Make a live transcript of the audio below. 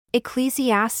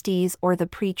Ecclesiastes or the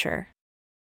preacher.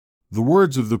 The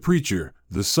words of the preacher,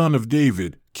 the son of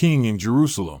David, king in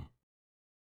Jerusalem.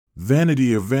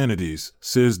 Vanity of vanities,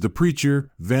 says the preacher,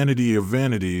 vanity of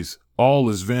vanities, all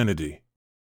is vanity.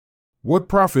 What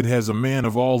profit has a man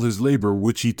of all his labor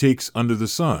which he takes under the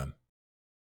sun?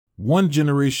 One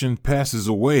generation passes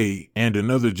away, and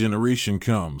another generation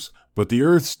comes, but the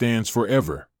earth stands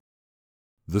forever.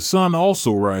 The sun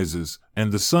also rises,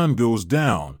 and the sun goes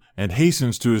down, and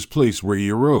hastens to his place where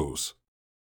he arose.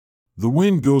 The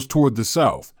wind goes toward the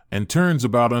south, and turns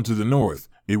about unto the north,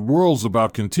 it whirls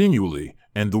about continually,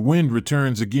 and the wind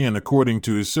returns again according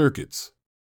to his circuits.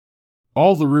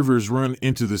 All the rivers run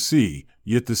into the sea,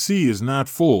 yet the sea is not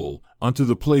full, unto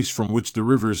the place from which the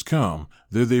rivers come,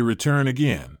 there they return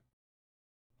again.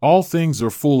 All things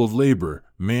are full of labor,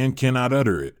 man cannot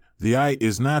utter it, the eye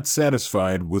is not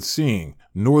satisfied with seeing,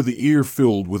 nor the ear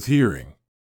filled with hearing.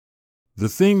 The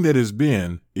thing that has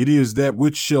been, it is that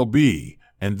which shall be,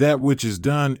 and that which is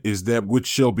done is that which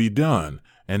shall be done,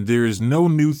 and there is no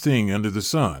new thing under the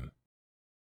sun.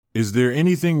 Is there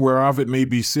anything whereof it may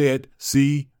be said,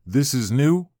 See, this is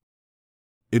new?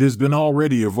 It has been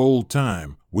already of old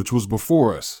time, which was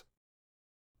before us.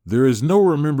 There is no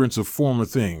remembrance of former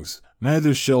things,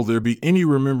 neither shall there be any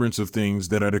remembrance of things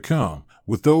that are to come,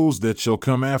 with those that shall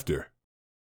come after.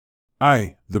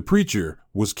 I, the preacher,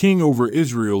 was king over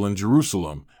Israel and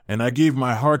Jerusalem, and I gave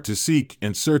my heart to seek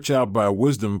and search out by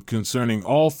wisdom concerning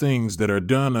all things that are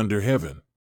done under heaven.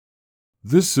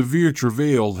 This severe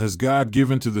travail has God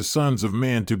given to the sons of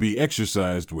man to be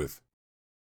exercised with.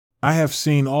 I have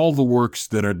seen all the works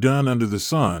that are done under the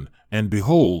sun, and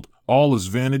behold, all is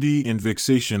vanity and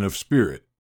vexation of spirit.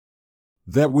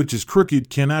 That which is crooked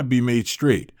cannot be made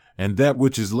straight, and that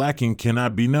which is lacking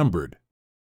cannot be numbered.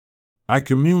 I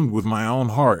communed with my own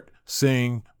heart,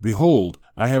 saying, Behold,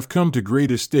 I have come to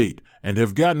great estate, and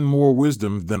have gotten more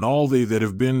wisdom than all they that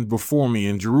have been before me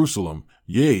in Jerusalem.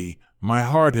 Yea, my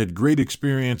heart had great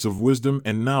experience of wisdom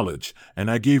and knowledge, and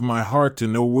I gave my heart to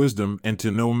know wisdom and to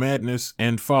know madness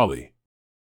and folly.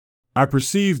 I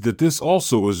perceived that this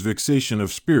also is vexation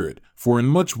of spirit, for in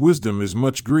much wisdom is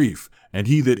much grief, and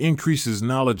he that increases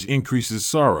knowledge increases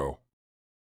sorrow.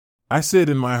 I said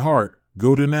in my heart,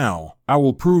 Go to now, I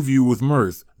will prove you with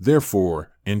mirth,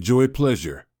 therefore enjoy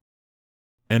pleasure.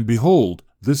 And behold,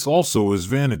 this also is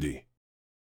vanity.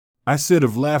 I said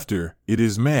of laughter, It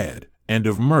is mad, and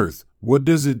of mirth, what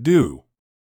does it do?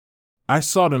 I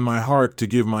sought in my heart to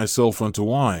give myself unto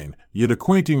wine, yet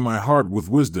acquainting my heart with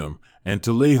wisdom, and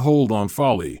to lay hold on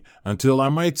folly, until I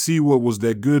might see what was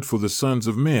that good for the sons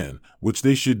of men, which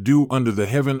they should do under the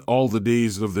heaven all the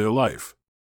days of their life.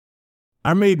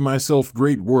 I made myself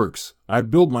great works, I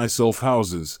built myself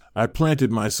houses, I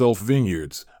planted myself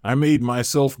vineyards, I made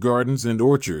myself gardens and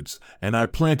orchards, and I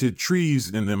planted trees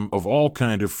in them of all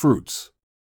kind of fruits.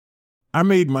 I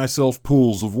made myself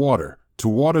pools of water, to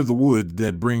water the wood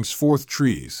that brings forth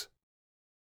trees.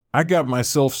 I got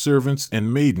myself servants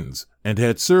and maidens, and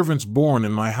had servants born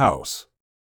in my house.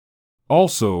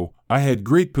 Also, I had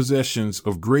great possessions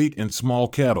of great and small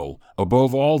cattle,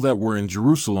 above all that were in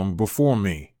Jerusalem before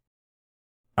me.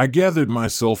 I gathered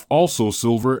myself also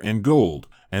silver and gold,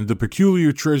 and the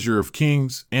peculiar treasure of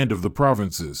kings and of the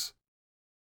provinces.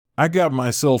 I got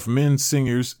myself men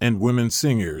singers and women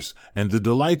singers, and the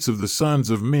delights of the sons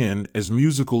of men as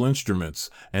musical instruments,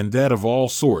 and that of all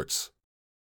sorts.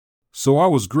 So I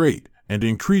was great, and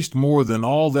increased more than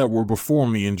all that were before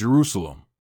me in Jerusalem.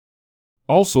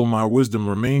 Also my wisdom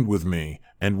remained with me,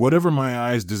 and whatever my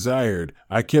eyes desired,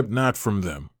 I kept not from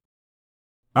them.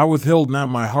 I withheld not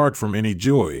my heart from any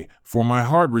joy, for my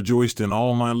heart rejoiced in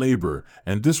all my labor,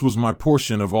 and this was my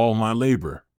portion of all my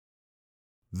labor.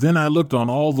 Then I looked on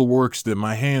all the works that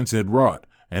my hands had wrought,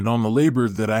 and on the labor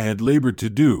that I had labored to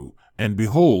do, and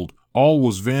behold, all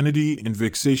was vanity and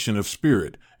vexation of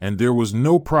spirit, and there was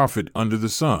no profit under the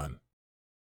sun.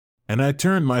 And I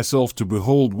turned myself to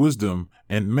behold wisdom,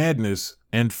 and madness,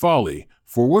 and folly,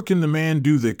 for what can the man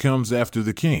do that comes after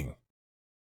the king?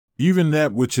 Even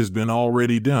that which has been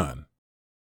already done.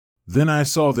 Then I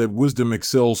saw that wisdom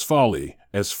excels folly,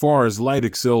 as far as light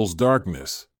excels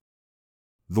darkness.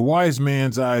 The wise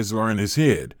man's eyes are in his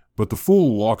head, but the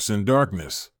fool walks in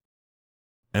darkness.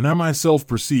 And I myself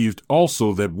perceived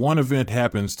also that one event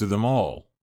happens to them all.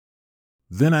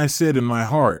 Then I said in my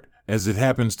heart, As it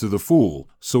happens to the fool,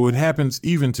 so it happens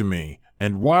even to me,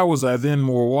 and why was I then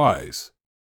more wise?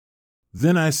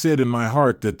 Then I said in my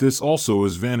heart that this also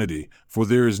is vanity, for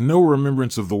there is no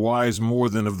remembrance of the wise more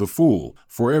than of the fool,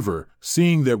 forever,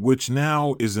 seeing that which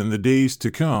now is in the days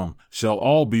to come shall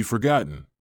all be forgotten.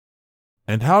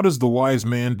 And how does the wise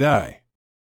man die?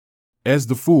 As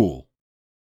the fool.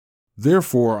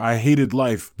 Therefore I hated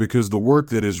life, because the work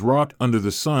that is wrought under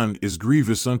the sun is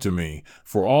grievous unto me,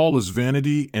 for all is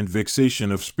vanity and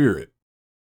vexation of spirit.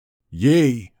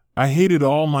 Yea, I hated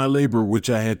all my labor which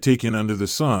I had taken under the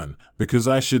sun, because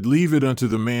I should leave it unto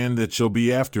the man that shall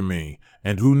be after me,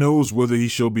 and who knows whether he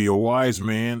shall be a wise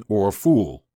man or a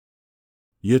fool.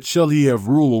 Yet shall he have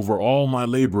rule over all my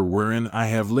labor wherein I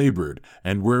have labored,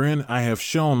 and wherein I have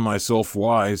shown myself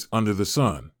wise under the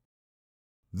sun.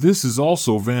 This is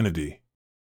also vanity.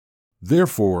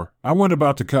 Therefore I went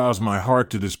about to cause my heart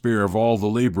to despair of all the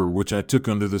labor which I took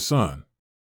under the sun.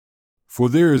 For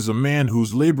there is a man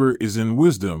whose labor is in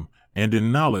wisdom, and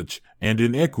in knowledge, and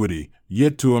in equity,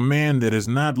 yet to a man that has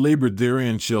not labored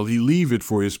therein shall he leave it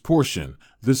for his portion.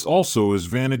 This also is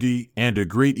vanity and a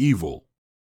great evil.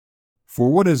 For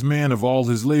what is man of all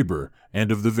his labor,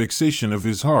 and of the vexation of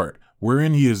his heart,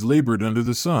 wherein he has labored under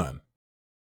the sun?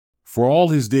 For all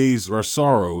his days are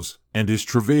sorrows, and his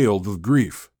travail of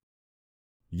grief.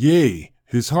 Yea,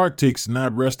 his heart takes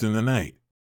not rest in the night.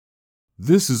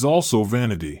 This is also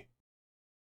vanity.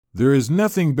 There is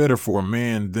nothing better for a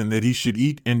man than that he should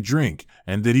eat and drink,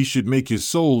 and that he should make his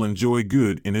soul enjoy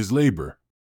good in his labor.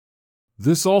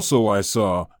 This also I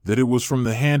saw, that it was from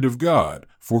the hand of God,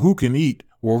 for who can eat,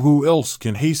 or who else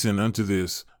can hasten unto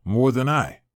this, more than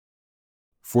I?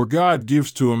 For God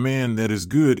gives to a man that is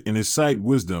good in his sight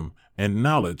wisdom, and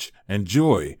knowledge, and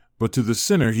joy, but to the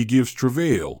sinner he gives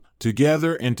travail, to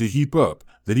gather and to heap up,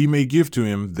 that he may give to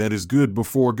him that is good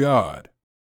before God.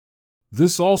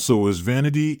 This also is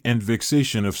vanity and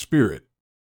vexation of spirit.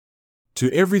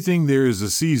 To everything there is a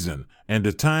season, and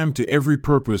a time to every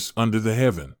purpose under the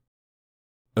heaven.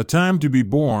 A time to be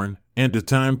born, and a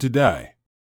time to die.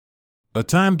 A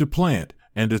time to plant,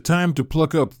 and a time to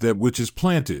pluck up that which is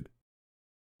planted.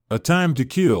 A time to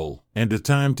kill, and a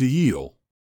time to heal.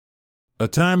 A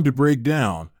time to break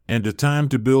down, and a time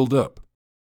to build up.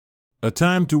 A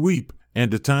time to weep,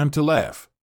 and a time to laugh.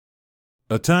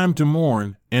 A time to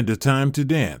mourn, and a time to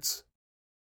dance.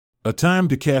 A time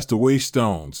to cast away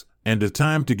stones, and a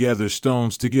time to gather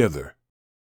stones together.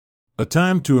 A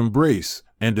time to embrace,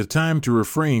 and a time to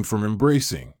refrain from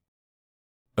embracing.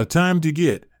 A time to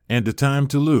get, and a time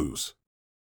to lose.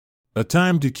 A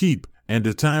time to keep, and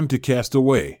a time to cast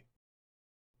away.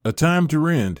 A time to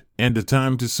rend, and a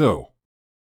time to sow.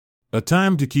 A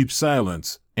time to keep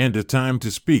silence, and a time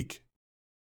to speak.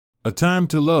 A time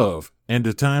to love, and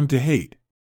a time to hate.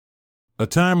 A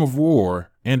time of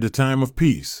war, and a time of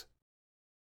peace.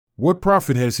 What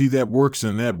profit has he that works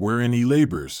in that wherein he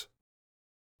labors?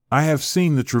 I have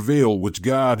seen the travail which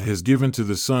God has given to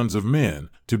the sons of men,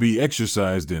 to be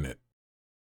exercised in it.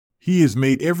 He has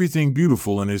made everything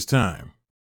beautiful in his time.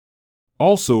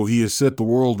 Also he has set the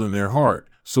world in their heart,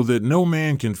 so that no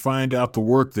man can find out the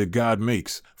work that God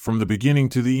makes, from the beginning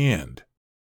to the end.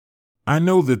 I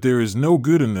know that there is no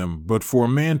good in them but for a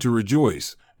man to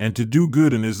rejoice, and to do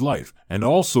good in his life, and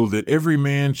also that every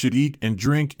man should eat and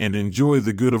drink and enjoy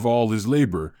the good of all his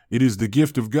labor. It is the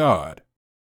gift of God.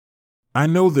 I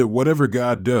know that whatever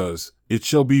God does, it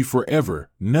shall be forever,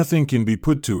 nothing can be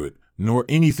put to it, nor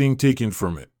anything taken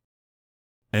from it.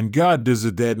 And God does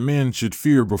it that men should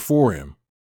fear before him.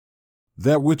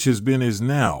 That which has been is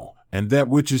now, and that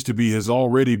which is to be has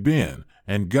already been,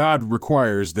 and God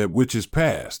requires that which is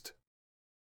past.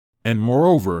 And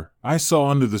moreover, I saw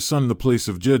under the sun the place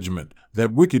of judgment,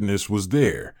 that wickedness was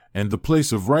there, and the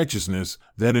place of righteousness,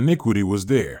 that iniquity was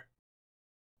there.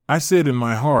 I said in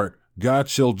my heart, God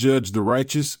shall judge the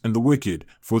righteous and the wicked,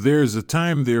 for there is a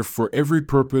time there for every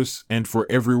purpose and for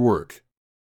every work.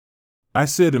 I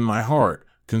said in my heart,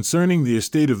 concerning the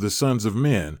estate of the sons of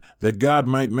men, that God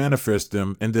might manifest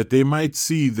them, and that they might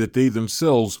see that they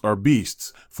themselves are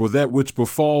beasts, for that which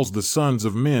befalls the sons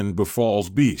of men befalls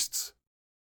beasts.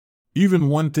 Even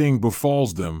one thing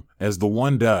befalls them, as the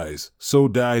one dies, so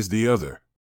dies the other.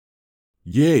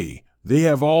 Yea, they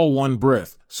have all one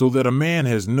breath, so that a man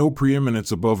has no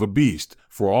preeminence above a beast,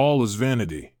 for all is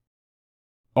vanity.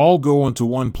 All go unto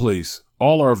one place,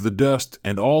 all are of the dust,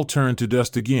 and all turn to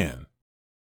dust again.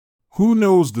 Who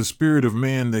knows the spirit of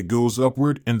man that goes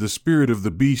upward, and the spirit of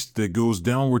the beast that goes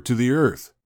downward to the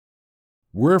earth?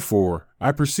 Wherefore,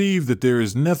 I perceive that there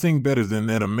is nothing better than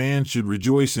that a man should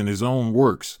rejoice in his own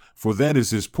works, for that is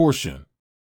his portion.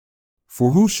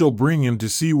 For who shall bring him to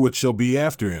see what shall be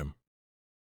after him?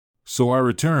 So I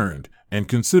returned, and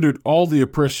considered all the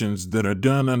oppressions that are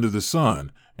done under the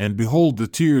sun, and behold the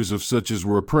tears of such as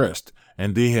were oppressed,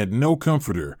 and they had no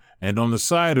comforter, and on the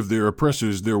side of their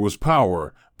oppressors there was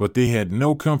power, but they had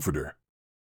no comforter.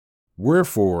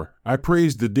 Wherefore, I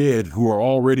praise the dead who are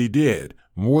already dead,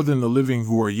 more than the living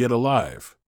who are yet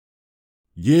alive.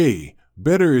 Yea,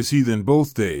 better is he than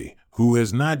both they, who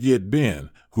has not yet been,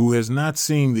 who has not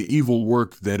seen the evil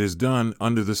work that is done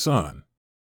under the sun.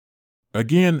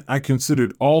 Again, I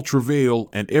considered all travail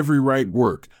and every right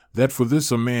work, that for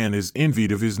this a man is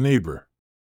envied of his neighbor.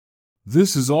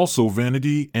 This is also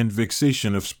vanity and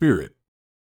vexation of spirit.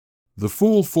 The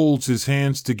fool folds his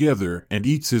hands together and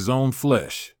eats his own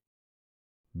flesh.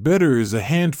 Better is a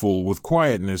handful with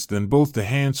quietness than both the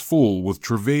hands full with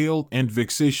travail and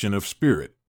vexation of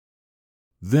spirit.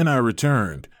 Then I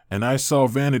returned, and I saw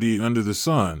vanity under the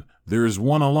sun. There is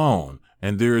one alone,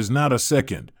 and there is not a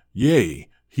second. Yea,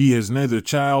 he has neither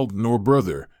child nor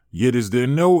brother, yet is there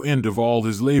no end of all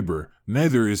his labor,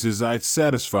 neither is his eye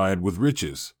satisfied with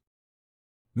riches.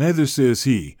 Neither says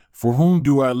he, For whom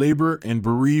do I labor and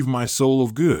bereave my soul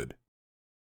of good?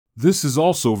 This is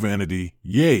also vanity,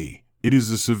 yea, it is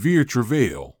a severe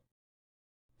travail.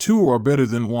 Two are better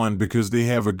than one because they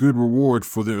have a good reward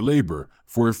for their labor,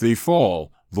 for if they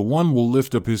fall, the one will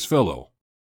lift up his fellow.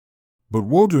 But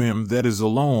woe to him that is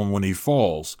alone when he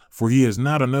falls, for he has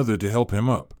not another to help him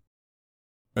up.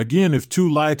 Again, if two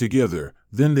lie together,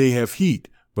 then they have heat,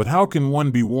 but how can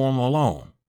one be warm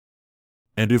alone?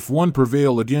 And if one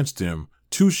prevail against him,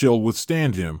 two shall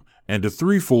withstand him, and a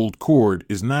threefold cord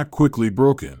is not quickly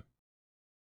broken.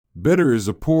 Better is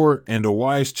a poor and a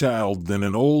wise child than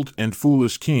an old and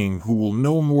foolish king who will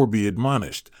no more be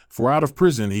admonished, for out of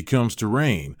prison he comes to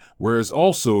reign, whereas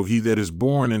also he that is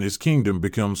born in his kingdom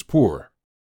becomes poor.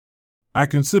 I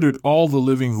considered all the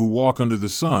living who walk under the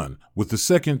sun, with the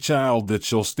second child that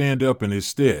shall stand up in his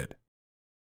stead.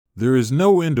 There is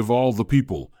no end of all the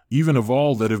people, even of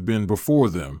all that have been before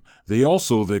them, they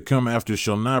also that come after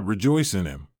shall not rejoice in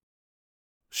him.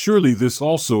 Surely this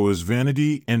also is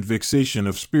vanity and vexation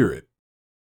of spirit.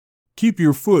 Keep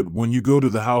your foot when you go to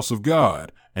the house of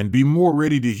God, and be more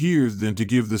ready to hear than to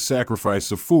give the sacrifice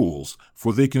of fools,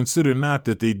 for they consider not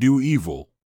that they do evil.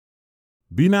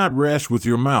 Be not rash with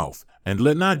your mouth, and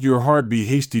let not your heart be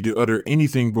hasty to utter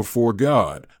anything before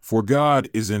God, for God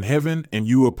is in heaven and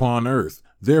you upon earth,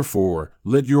 therefore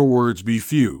let your words be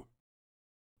few.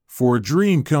 For a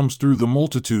dream comes through the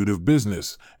multitude of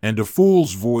business, and a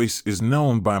fool's voice is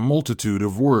known by multitude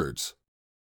of words.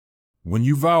 When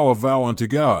you vow a vow unto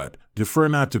God, defer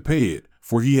not to pay it,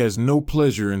 for he has no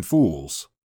pleasure in fools.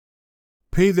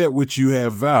 Pay that which you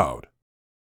have vowed.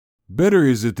 Better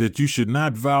is it that you should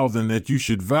not vow than that you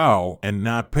should vow and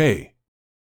not pay.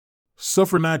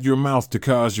 Suffer not your mouth to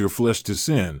cause your flesh to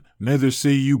sin, neither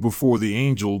say you before the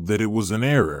angel that it was an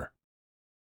error.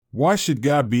 Why should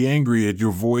God be angry at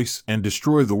your voice and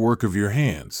destroy the work of your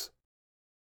hands?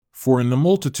 For in the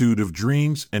multitude of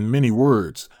dreams and many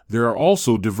words, there are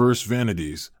also diverse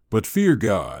vanities, but fear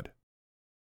God.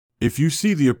 If you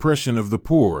see the oppression of the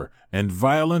poor, and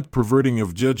violent perverting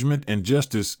of judgment and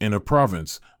justice in a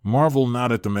province, marvel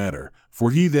not at the matter,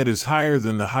 for he that is higher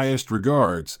than the highest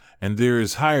regards, and there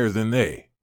is higher than they.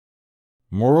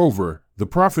 Moreover, the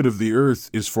profit of the earth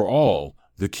is for all,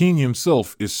 the king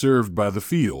himself is served by the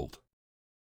field.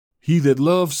 He that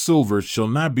loves silver shall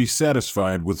not be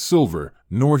satisfied with silver,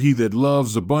 nor he that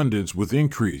loves abundance with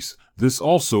increase, this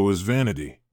also is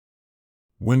vanity.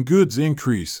 When goods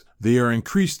increase, they are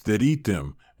increased that eat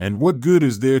them, and what good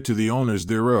is there to the owners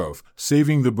thereof,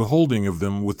 saving the beholding of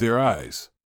them with their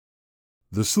eyes?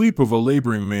 The sleep of a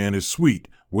laboring man is sweet,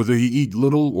 whether he eat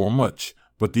little or much,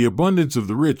 but the abundance of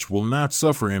the rich will not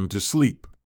suffer him to sleep.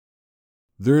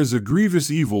 There is a grievous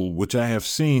evil which I have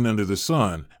seen under the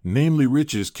sun, namely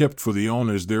riches kept for the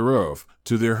owners thereof,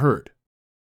 to their hurt.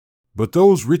 But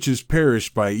those riches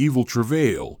perish by evil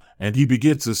travail, and he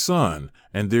begets a son,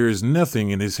 and there is nothing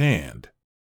in his hand.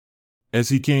 As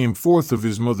he came forth of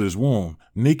his mother's womb,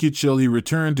 naked shall he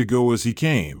return to go as he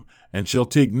came, and shall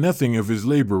take nothing of his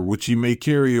labor which he may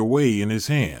carry away in his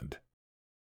hand.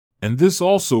 And this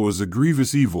also is a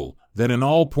grievous evil, that in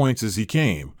all points as he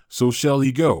came, so shall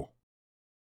he go.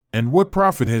 And what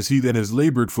profit has he that has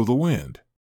labored for the wind?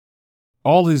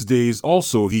 All his days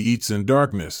also he eats in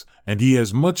darkness, and he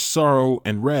has much sorrow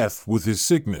and wrath with his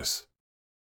sickness.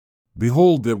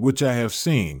 Behold that which I have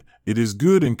seen, it is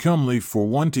good and comely for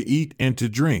one to eat and to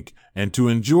drink, and to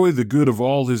enjoy the good of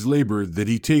all his labor that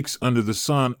he takes under the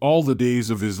sun all the days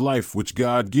of his life which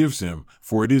God gives him,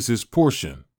 for it is his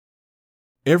portion.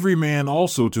 Every man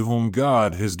also to whom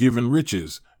God has given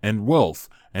riches and wealth,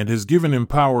 and has given him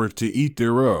power to eat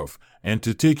thereof, and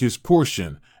to take his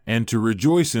portion, and to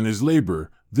rejoice in his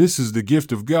labor, this is the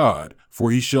gift of God,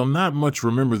 for he shall not much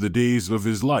remember the days of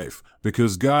his life,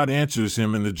 because God answers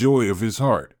him in the joy of his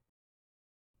heart.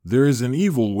 There is an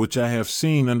evil which I have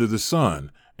seen under the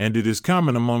sun, and it is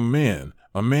common among men,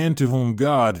 a man to whom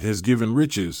God has given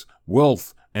riches,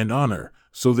 wealth, and honor,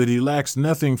 so that he lacks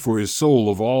nothing for his soul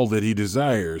of all that he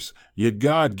desires, yet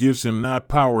God gives him not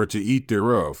power to eat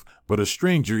thereof, but a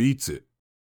stranger eats it.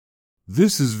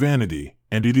 This is vanity,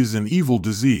 and it is an evil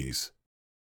disease.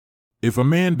 If a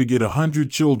man beget 100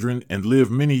 children and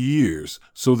live many years,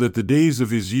 so that the days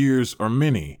of his years are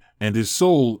many, and his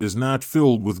soul is not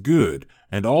filled with good,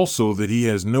 and also that he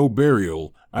has no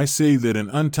burial, I say that an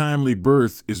untimely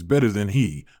birth is better than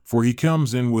he, for he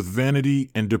comes in with vanity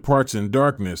and departs in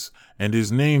darkness, and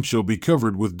his name shall be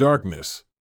covered with darkness.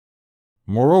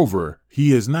 Moreover,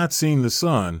 he has not seen the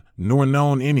sun, nor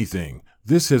known anything.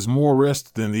 This has more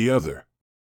rest than the other.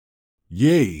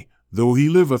 Yea, though he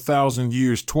live 1,000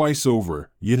 years twice over,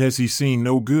 yet has he seen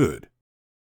no good.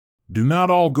 Do not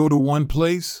all go to one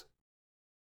place?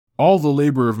 All the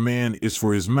labor of man is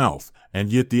for his mouth, and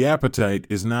yet the appetite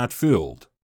is not filled.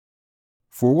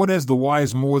 For what has the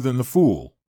wise more than the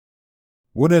fool?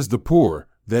 What has the poor,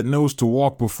 that knows to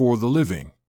walk before the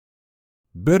living?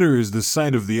 Better is the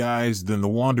sight of the eyes than the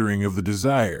wandering of the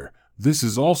desire. This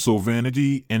is also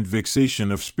vanity and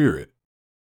vexation of spirit.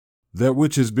 That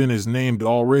which has been is named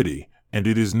already, and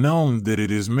it is known that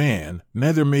it is man,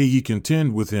 neither may he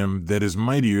contend with him that is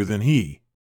mightier than he.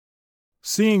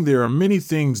 Seeing there are many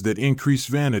things that increase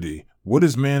vanity, what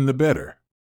is man the better?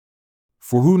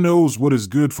 For who knows what is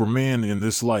good for man in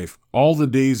this life, all the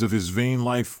days of his vain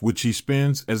life which he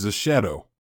spends as a shadow?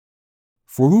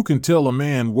 For who can tell a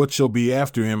man what shall be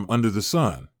after him under the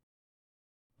sun?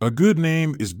 A good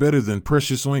name is better than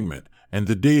precious ointment, and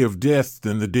the day of death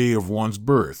than the day of one's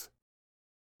birth.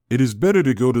 It is better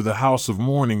to go to the house of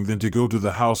mourning than to go to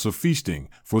the house of feasting,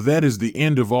 for that is the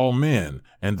end of all men,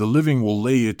 and the living will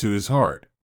lay it to his heart.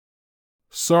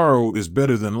 Sorrow is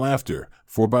better than laughter,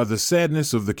 for by the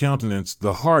sadness of the countenance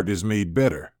the heart is made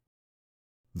better.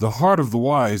 The heart of the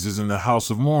wise is in the house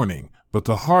of mourning, but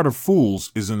the heart of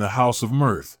fools is in the house of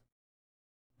mirth.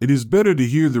 It is better to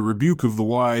hear the rebuke of the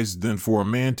wise than for a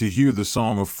man to hear the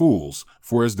song of fools,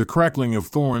 for as the crackling of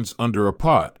thorns under a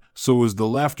pot, so is the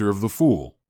laughter of the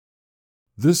fool.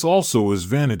 This also is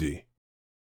vanity.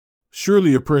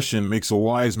 Surely oppression makes a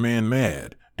wise man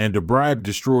mad, and a bribe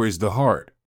destroys the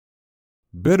heart.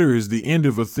 Better is the end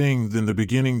of a thing than the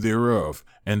beginning thereof,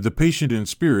 and the patient in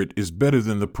spirit is better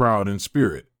than the proud in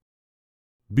spirit.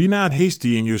 Be not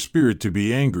hasty in your spirit to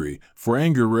be angry, for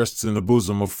anger rests in the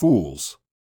bosom of fools.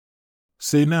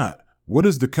 Say not, what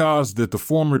is the cause that the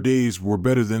former days were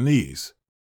better than these?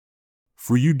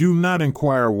 For you do not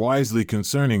inquire wisely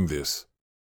concerning this.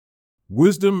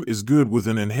 Wisdom is good with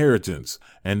an inheritance,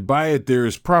 and by it there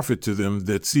is profit to them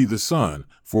that see the sun,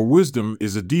 for wisdom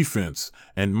is a defense,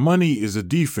 and money is a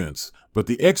defense, but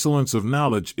the excellence of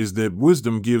knowledge is that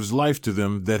wisdom gives life to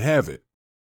them that have it.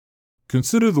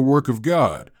 Consider the work of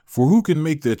God, for who can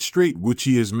make that straight which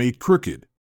he has made crooked?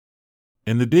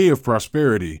 In the day of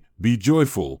prosperity, be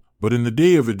joyful, but in the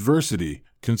day of adversity,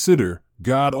 consider,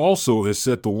 God also has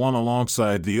set the one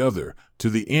alongside the other, to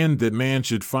the end that man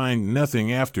should find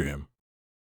nothing after him.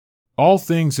 All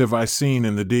things have I seen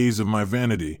in the days of my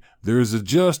vanity. There is a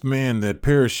just man that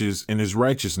perishes in his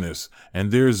righteousness,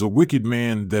 and there is a wicked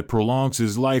man that prolongs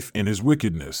his life in his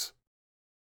wickedness.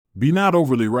 Be not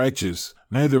overly righteous,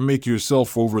 neither make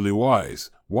yourself overly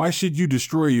wise. Why should you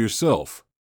destroy yourself?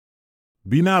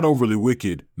 Be not overly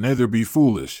wicked, neither be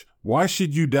foolish. Why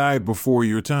should you die before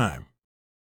your time?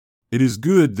 It is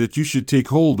good that you should take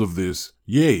hold of this,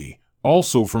 yea,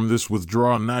 also from this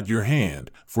withdraw not your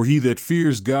hand, for he that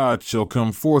fears God shall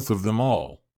come forth of them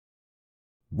all.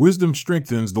 Wisdom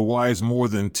strengthens the wise more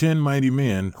than 10 mighty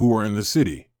men who are in the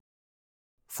city.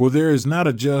 For there is not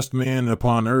a just man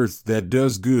upon earth that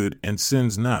does good and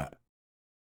sins not.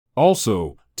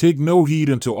 Also, take no heed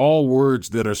unto all words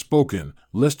that are spoken,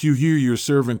 lest you hear your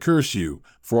servant curse you,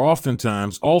 for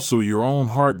oftentimes also your own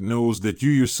heart knows that you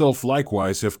yourself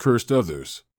likewise have cursed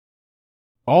others.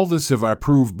 All this have I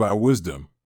proved by wisdom.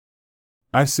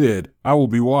 I said, I will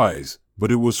be wise,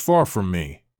 but it was far from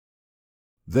me.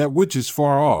 That which is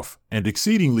far off, and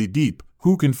exceedingly deep,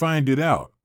 who can find it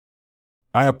out?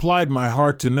 I applied my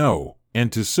heart to know,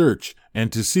 and to search,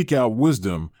 and to seek out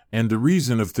wisdom, and the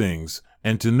reason of things,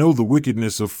 and to know the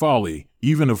wickedness of folly,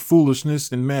 even of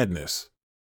foolishness and madness.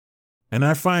 And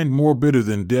I find more bitter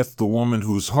than death the woman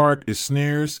whose heart is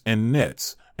snares and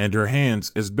nets, and her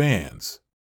hands as bands.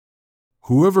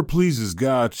 Whoever pleases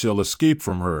God shall escape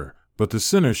from her, but the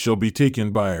sinner shall be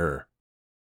taken by her.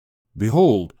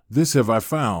 Behold, this have I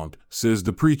found, says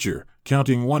the preacher,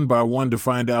 counting one by one to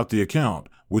find out the account,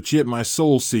 which yet my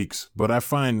soul seeks, but I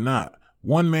find not.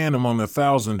 1 man among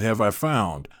 1,000 have I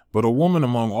found, but a woman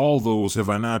among all those have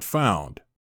I not found.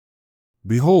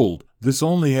 Behold, this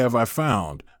only have I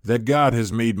found, that God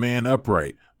has made man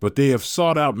upright, but they have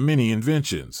sought out many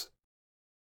inventions.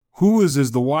 Who is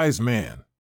as the wise man?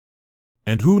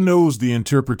 And who knows the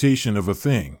interpretation of a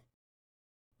thing?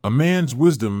 A man's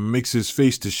wisdom makes his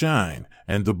face to shine,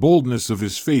 and the boldness of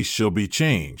his face shall be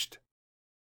changed.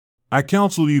 I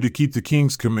counsel you to keep the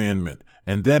king's commandment,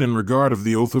 and that in regard of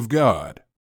the oath of God.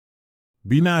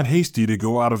 Be not hasty to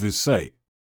go out of his sight.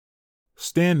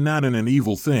 Stand not in an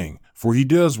evil thing, for he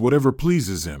does whatever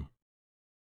pleases him.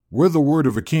 Where the word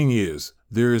of a king is,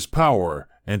 there is power,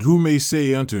 and who may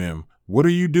say unto him, What are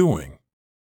you doing?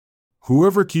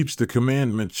 Whoever keeps the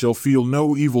commandment shall feel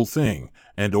no evil thing,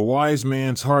 and a wise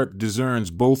man's heart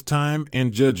discerns both time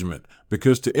and judgment,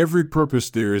 because to every purpose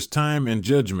there is time and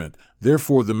judgment,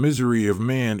 therefore the misery of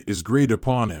man is great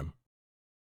upon him.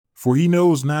 For he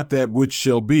knows not that which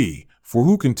shall be, for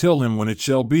who can tell him when it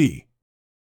shall be?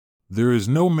 There is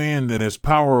no man that has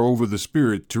power over the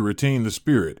spirit to retain the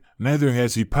spirit, neither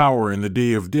has he power in the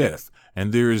day of death,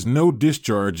 and there is no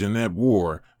discharge in that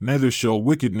war, neither shall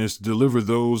wickedness deliver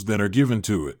those that are given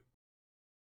to it.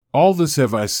 All this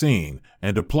have I seen,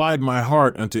 and applied my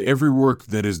heart unto every work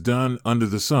that is done under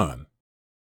the sun.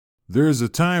 There is a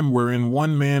time wherein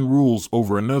one man rules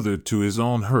over another to his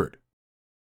own hurt.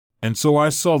 And so I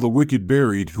saw the wicked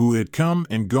buried who had come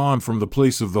and gone from the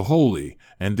place of the holy,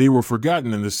 and they were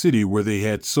forgotten in the city where they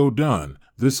had so done.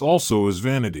 This also is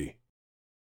vanity.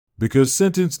 Because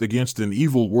sentence against an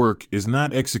evil work is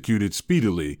not executed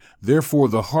speedily, therefore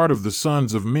the heart of the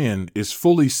sons of men is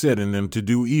fully set in them to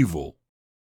do evil.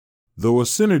 Though a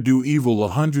sinner do evil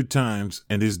 100 times,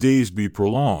 and his days be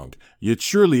prolonged, yet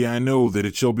surely I know that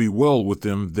it shall be well with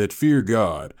them that fear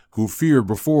God, who fear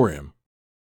before him.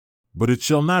 But it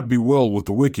shall not be well with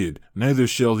the wicked, neither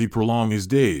shall he prolong his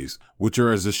days, which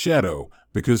are as a shadow,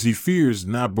 because he fears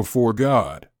not before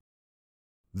God.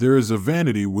 There is a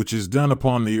vanity which is done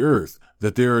upon the earth,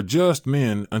 that there are just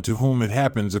men unto whom it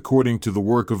happens according to the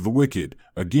work of the wicked.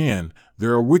 Again,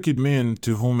 there are wicked men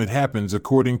to whom it happens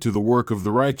according to the work of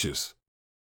the righteous.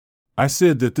 I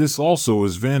said that this also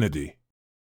is vanity.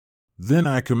 Then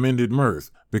I commended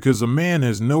mirth, because a man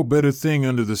has no better thing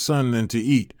under the sun than to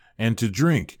eat, and to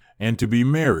drink, and to be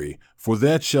merry, for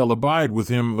that shall abide with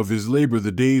him of his labor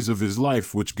the days of his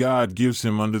life which God gives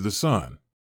him under the sun.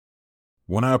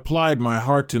 When I applied my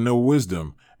heart to know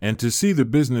wisdom, and to see the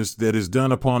business that is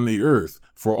done upon the earth,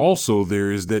 for also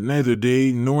there is that neither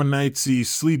day nor night sees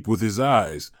sleep with his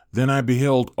eyes, then I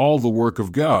beheld all the work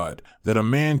of God, that a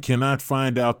man cannot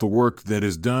find out the work that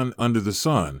is done under the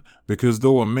sun, because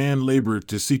though a man labor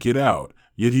to seek it out,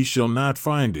 yet he shall not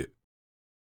find it.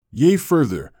 Yea,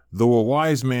 further, though a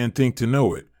wise man think to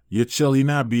know it, yet shall he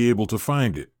not be able to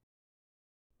find it.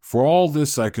 For all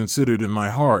this I considered in my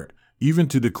heart, even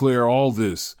to declare all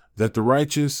this, that the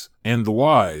righteous, and the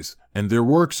wise, and their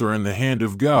works are in the hand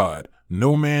of God.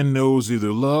 No man knows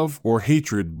either love or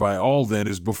hatred by all that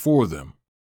is before them.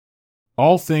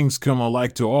 All things come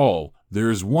alike to all. There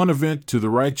is one event to the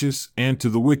righteous and to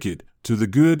the wicked, to the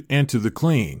good and to the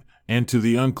clean, and to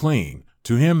the unclean,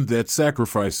 to him that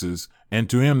sacrifices, and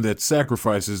to him that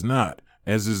sacrifices not.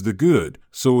 As is the good,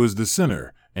 so is the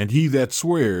sinner, and he that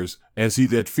swears, as he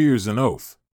that fears an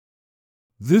oath.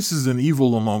 This is an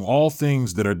evil among all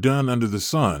things that are done under the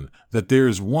sun, that there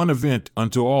is one event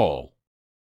unto all.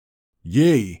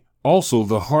 Yea, also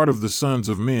the heart of the sons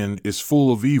of men is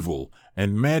full of evil,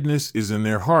 and madness is in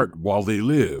their heart while they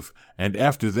live, and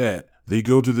after that they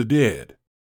go to the dead.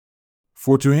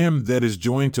 For to him that is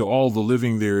joined to all the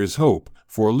living there is hope,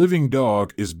 for a living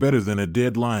dog is better than a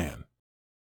dead lion.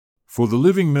 For the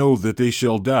living know that they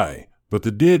shall die, but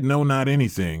the dead know not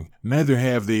anything, neither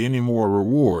have they any more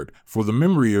reward, for the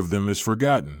memory of them is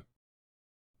forgotten.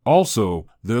 Also,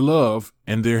 their love,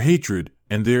 and their hatred,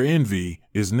 and their envy,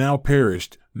 is now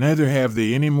perished, neither have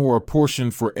they any more a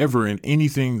portion forever in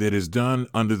anything that is done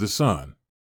under the sun.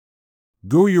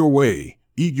 Go your way,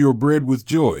 eat your bread with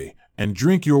joy, and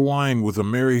drink your wine with a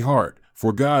merry heart,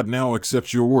 for God now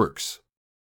accepts your works.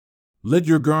 Let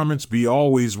your garments be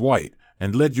always white,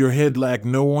 and let your head lack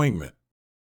no ointment.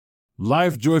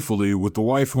 Live joyfully with the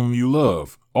wife whom you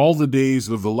love, all the days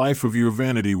of the life of your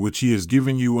vanity which he has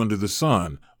given you under the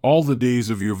sun, all the days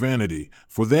of your vanity,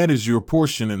 for that is your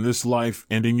portion in this life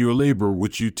and in your labor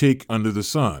which you take under the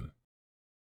sun.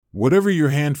 Whatever your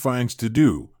hand finds to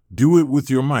do, do it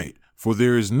with your might, for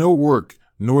there is no work,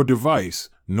 nor device,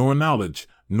 nor knowledge,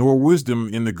 nor wisdom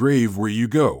in the grave where you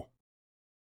go.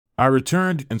 I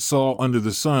returned and saw under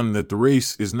the sun that the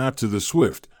race is not to the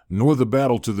swift, nor the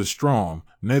battle to the strong,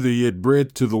 neither yet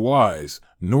bread to the wise,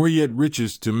 nor yet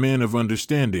riches to men of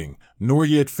understanding, nor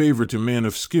yet favor to men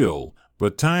of skill,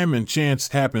 but time and chance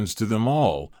happens to them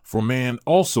all, for man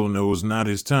also knows not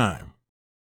his time.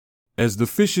 As the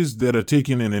fishes that are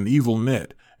taken in an evil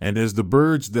net, and as the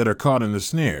birds that are caught in the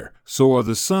snare, so are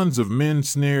the sons of men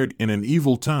snared in an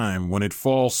evil time when it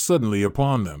falls suddenly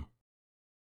upon them.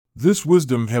 This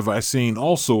wisdom have I seen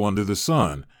also under the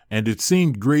sun, and it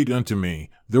seemed great unto me.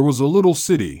 There was a little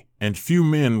city, and few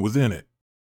men within it.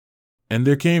 And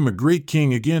there came a great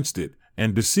king against it,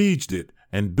 and besieged it,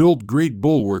 and built great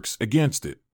bulwarks against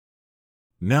it.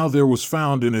 Now there was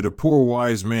found in it a poor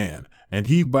wise man, and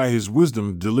he by his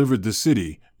wisdom delivered the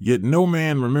city, yet no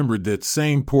man remembered that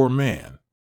same poor man.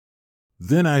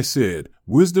 Then I said,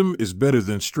 Wisdom is better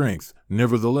than strength.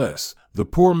 Nevertheless, the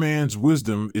poor man's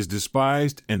wisdom is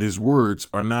despised, and his words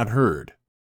are not heard.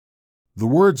 The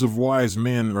words of wise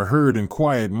men are heard in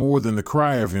quiet more than the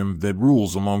cry of him that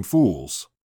rules among fools.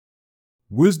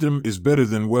 Wisdom is better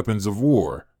than weapons of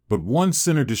war, but one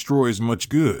sinner destroys much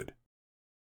good.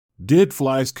 Dead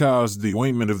flies cause the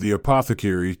ointment of the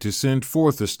apothecary to send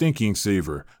forth a stinking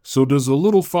savor, so does a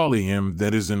little folly him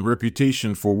that is in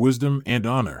reputation for wisdom and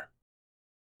honor.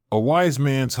 A wise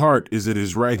man's heart is at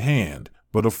his right hand,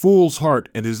 but a fool's heart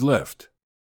at his left.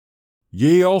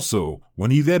 Yea, also, when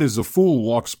he that is a fool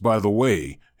walks by the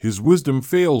way, his wisdom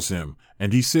fails him,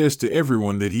 and he says to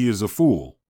everyone that he is a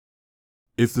fool.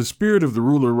 If the spirit of the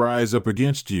ruler rise up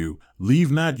against you,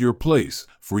 leave not your place,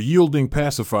 for yielding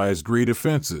pacifies great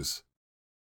offenses.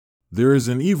 There is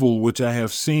an evil which I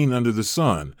have seen under the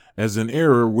sun, as an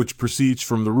error which proceeds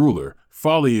from the ruler.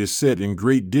 Folly is set in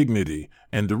great dignity,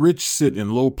 and the rich sit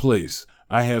in low place.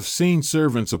 I have seen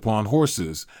servants upon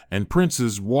horses, and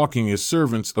princes walking as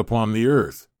servants upon the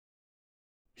earth.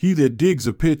 He that digs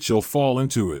a pit shall fall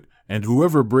into it, and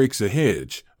whoever breaks a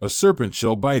hedge, a serpent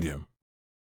shall bite him.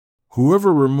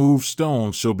 Whoever removes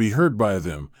stones shall be hurt by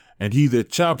them, and he that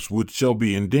chops wood shall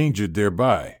be endangered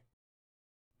thereby.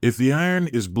 If the iron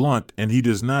is blunt and he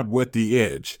does not whet the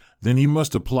edge, then he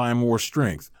must apply more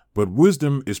strength, but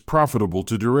wisdom is profitable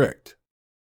to direct.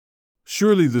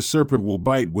 Surely the serpent will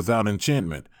bite without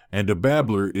enchantment, and a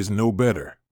babbler is no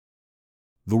better.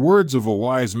 The words of a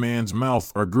wise man's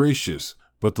mouth are gracious,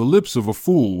 but the lips of a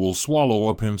fool will swallow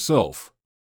up himself.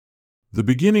 The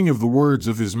beginning of the words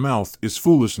of his mouth is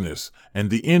foolishness, and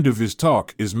the end of his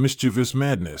talk is mischievous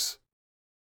madness.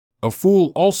 A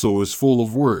fool also is full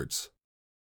of words.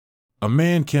 A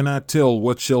man cannot tell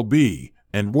what shall be,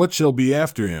 and what shall be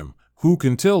after him. Who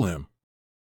can tell him?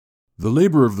 The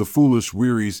labor of the foolish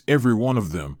wearies every one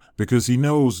of them, because he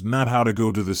knows not how to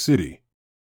go to the city.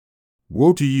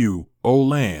 Woe to you, O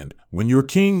land, when your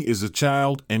king is a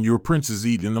child and your princes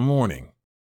eat in the morning.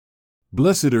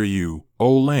 Blessed are you,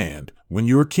 O land, when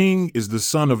your king is the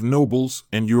son of nobles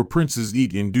and your princes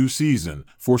eat in due season,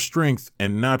 for strength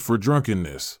and not for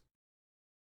drunkenness.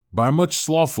 By much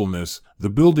slothfulness the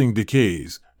building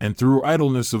decays, and through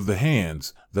idleness of the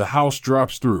hands the house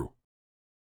drops through.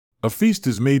 A feast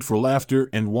is made for laughter,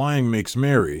 and wine makes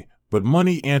merry, but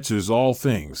money answers all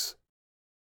things.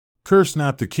 Curse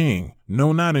not the king,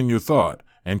 no, not in your thought,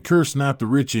 and curse not the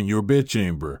rich in your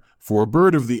bedchamber, for a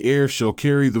bird of the air shall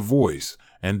carry the voice,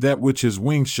 and that which has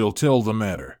wings shall tell the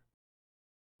matter.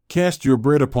 Cast your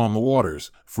bread upon the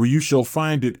waters, for you shall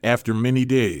find it after many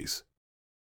days.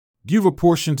 Give a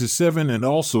portion to 7 and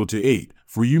also to 8,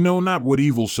 for you know not what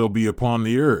evil shall be upon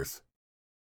the earth.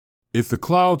 If the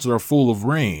clouds are full of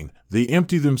rain, they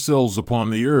empty themselves upon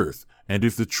the earth, and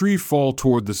if the tree fall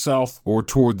toward the south or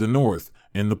toward the north,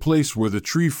 in the place where the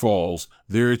tree falls,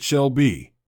 there it shall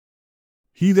be.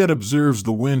 He that observes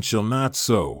the wind shall not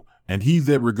sow, and he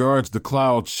that regards the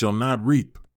clouds shall not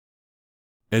reap.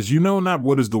 As you know not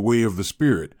what is the way of the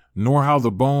Spirit, nor how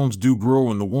the bones do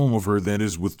grow in the womb of her that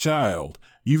is with child,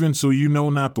 even so you know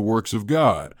not the works of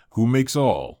God, who makes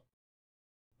all.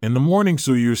 In the morning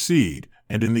sow your seed,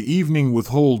 and in the evening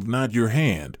withhold not your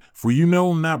hand, for you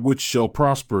know not which shall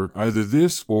prosper, either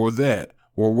this or that,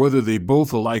 or whether they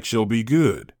both alike shall be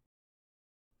good.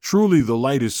 Truly the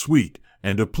light is sweet,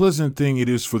 and a pleasant thing it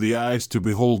is for the eyes to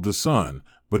behold the sun,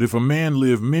 but if a man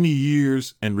live many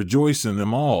years and rejoice in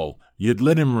them all, yet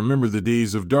let him remember the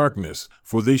days of darkness,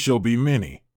 for they shall be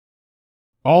many.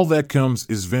 All that comes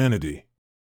is vanity.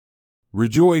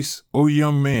 Rejoice, O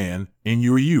young man, in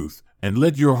your youth, and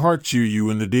let your heart cheer you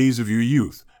in the days of your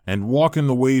youth, and walk in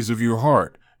the ways of your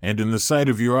heart, and in the sight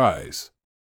of your eyes.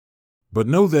 But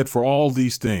know that for all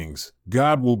these things,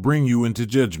 God will bring you into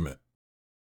judgment.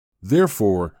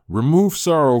 Therefore, remove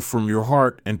sorrow from your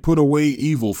heart and put away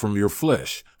evil from your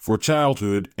flesh, for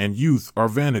childhood and youth are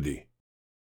vanity.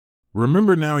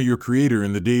 Remember now your Creator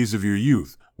in the days of your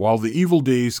youth, while the evil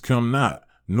days come not,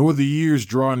 nor the years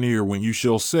draw near when you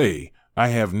shall say, I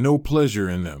have no pleasure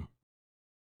in them.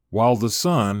 While the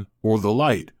sun, or the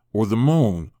light, or the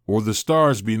moon, or the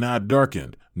stars be not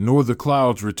darkened, nor the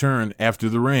clouds return after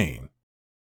the rain.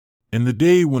 In the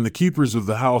day when the keepers of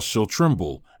the house shall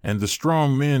tremble, and the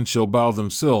strong men shall bow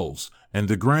themselves, and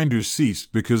the grinders cease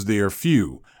because they are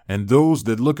few, and those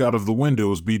that look out of the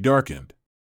windows be darkened.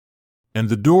 And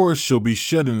the doors shall be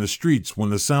shut in the streets when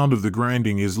the sound of the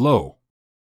grinding is low.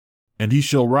 And he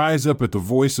shall rise up at the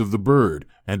voice of the bird,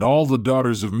 and all the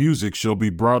daughters of music shall be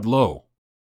brought low.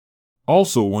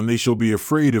 Also when they shall be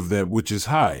afraid of that which is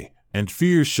high, and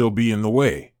fears shall be in the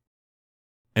way.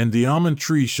 And the almond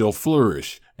tree shall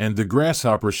flourish, and the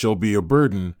grasshopper shall be a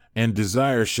burden, and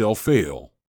desire shall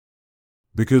fail.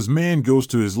 Because man goes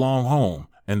to his long home,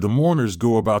 and the mourners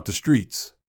go about the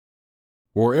streets.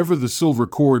 Or ever the silver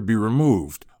cord be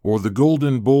removed, or the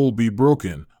golden bowl be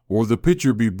broken, or the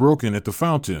pitcher be broken at the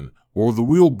fountain, or the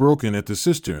wheel broken at the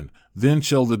cistern, then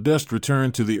shall the dust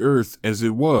return to the earth as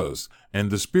it was, and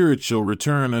the spirit shall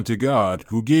return unto God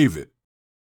who gave it.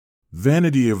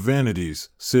 Vanity of vanities,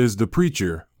 says the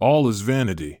preacher, all is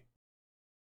vanity.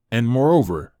 And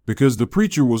moreover, because the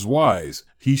preacher was wise,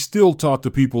 he still taught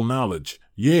the people knowledge,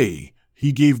 yea,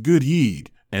 he gave good heed,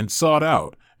 and sought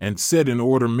out, and set in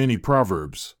order many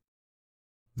proverbs.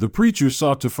 The preacher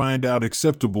sought to find out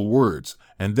acceptable words,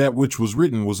 and that which was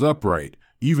written was upright,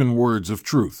 even words of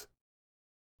truth.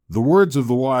 The words of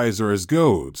the wise are as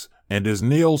goads, and as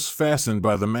nails fastened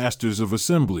by the masters of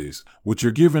assemblies, which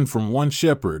are given from one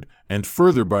shepherd, and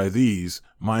further by these,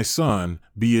 my son,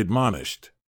 be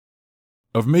admonished.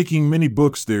 Of making many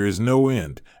books there is no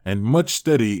end, and much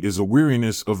study is a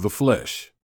weariness of the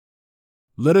flesh.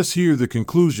 Let us hear the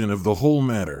conclusion of the whole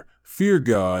matter. Fear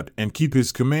God, and keep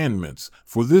his commandments,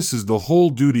 for this is the whole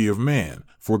duty of man,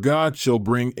 for God shall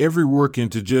bring every work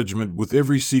into judgment with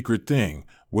every secret thing,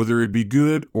 whether it be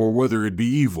good or whether it be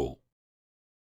evil.